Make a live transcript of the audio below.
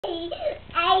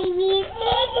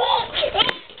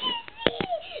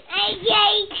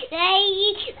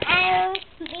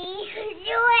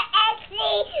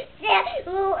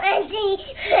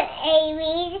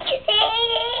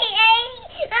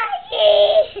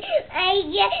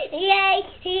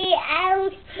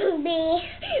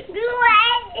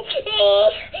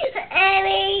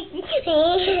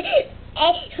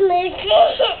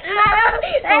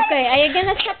Okay, are you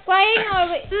gonna stop crying or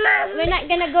we're not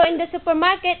gonna go in the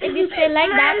supermarket if you feel like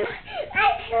that?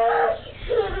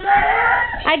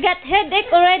 I got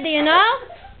headache already, you know?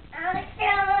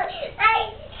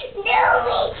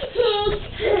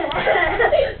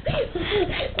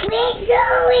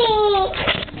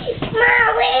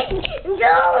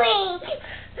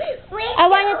 I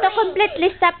want you to completely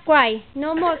stop cry.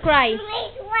 No more cry.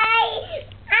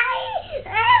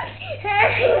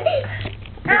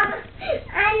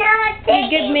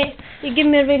 You give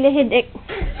me really headache.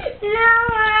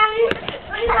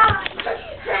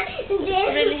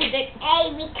 Really headache.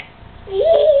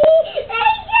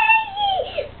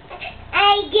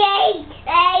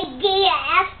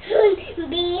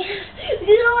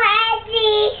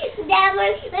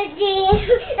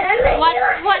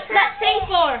 What's that thing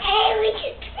for?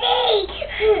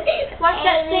 What's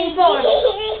that thing for?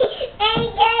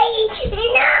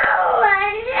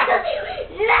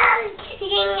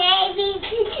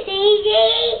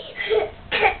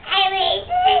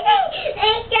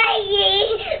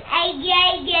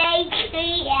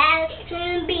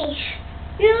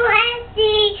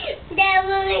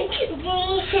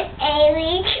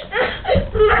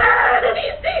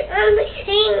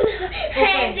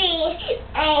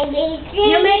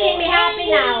 You're making me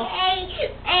happy now.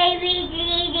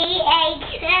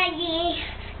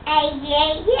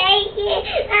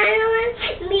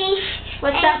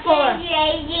 What's that for?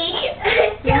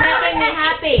 You're making me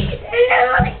happy.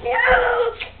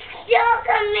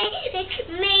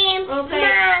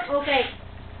 Okay.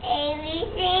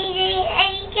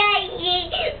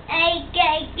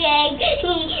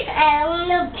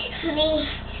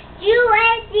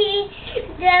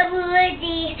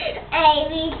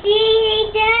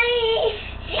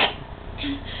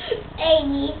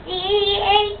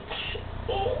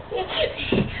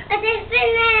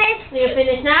 You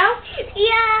finished now?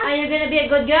 Yeah. Are you gonna be a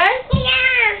good girl?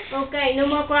 Yeah. Okay, no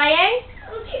more crying?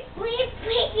 We're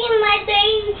picking my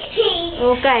baby.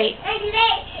 Okay. And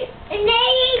they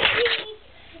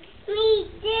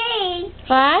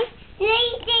What?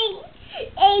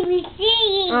 ABC.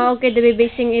 Oh, okay, the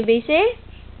baby sing ABC?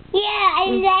 Yeah,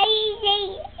 and they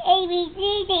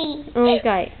ABCD.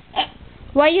 Okay.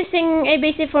 Why you sing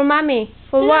ABC for mommy?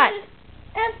 For what?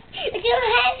 I'm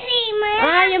happy, Mom.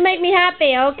 Ah, you make me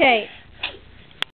happy. Okay.